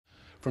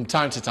From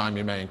time to time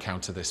you may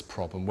encounter this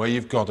problem where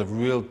you've got a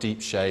real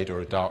deep shade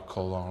or a dark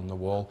colour on the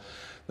wall.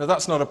 Now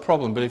that's not a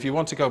problem, but if you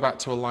want to go back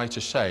to a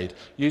lighter shade,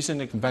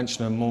 using a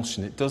conventional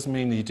emulsion, it does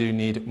mean that you do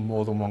need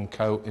more than one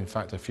coat, in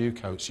fact a few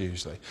coats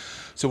usually.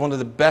 So one of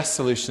the best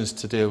solutions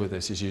to deal with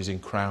this is using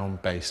Crown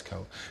Base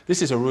Coat.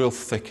 This is a real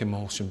thick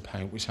emulsion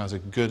paint which has a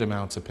good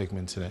amount of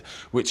pigment in it,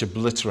 which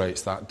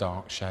obliterates that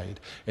dark shade,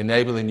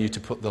 enabling you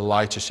to put the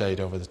lighter shade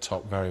over the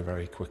top very,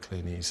 very quickly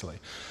and easily.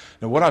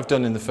 Now what I've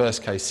done in the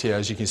first case here,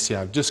 as you can see,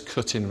 I've just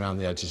cut in around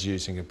the edges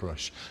using a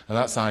brush, and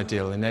that's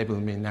ideal,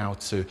 enabling me now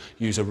to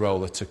use a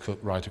roller to cut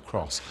right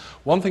across.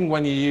 One thing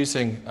when you're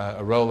using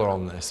a roller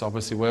on this,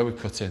 obviously where we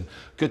cut in,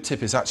 good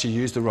tip is actually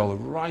use the roller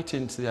right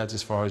into the edge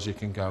as far as you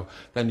can go,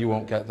 then you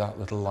won't get that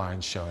little line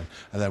showing,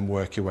 and then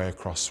work your way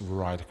across,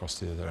 right across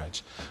the other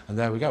edge. And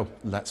there we go,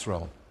 let's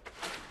roll.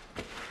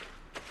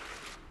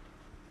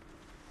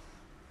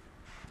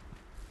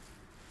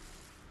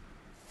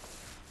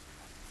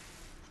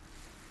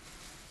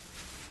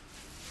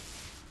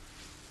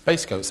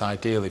 Base coat's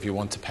ideal if you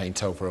want to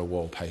paint over a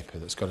wallpaper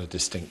that's got a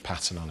distinct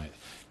pattern on it.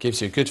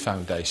 Gives you a good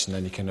foundation,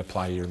 then you can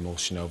apply your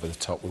emulsion over the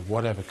top with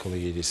whatever colour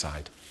you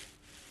decide.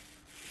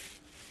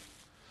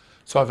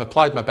 So I've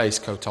applied my base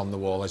coat on the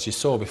wall. As you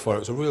saw before, it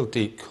was a real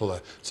deep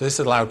colour. So this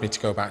allowed me to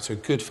go back to a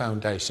good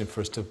foundation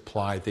for us to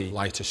apply the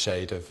lighter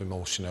shade of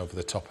emulsion over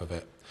the top of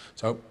it.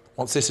 So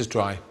once this is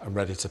dry, I'm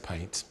ready to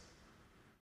paint.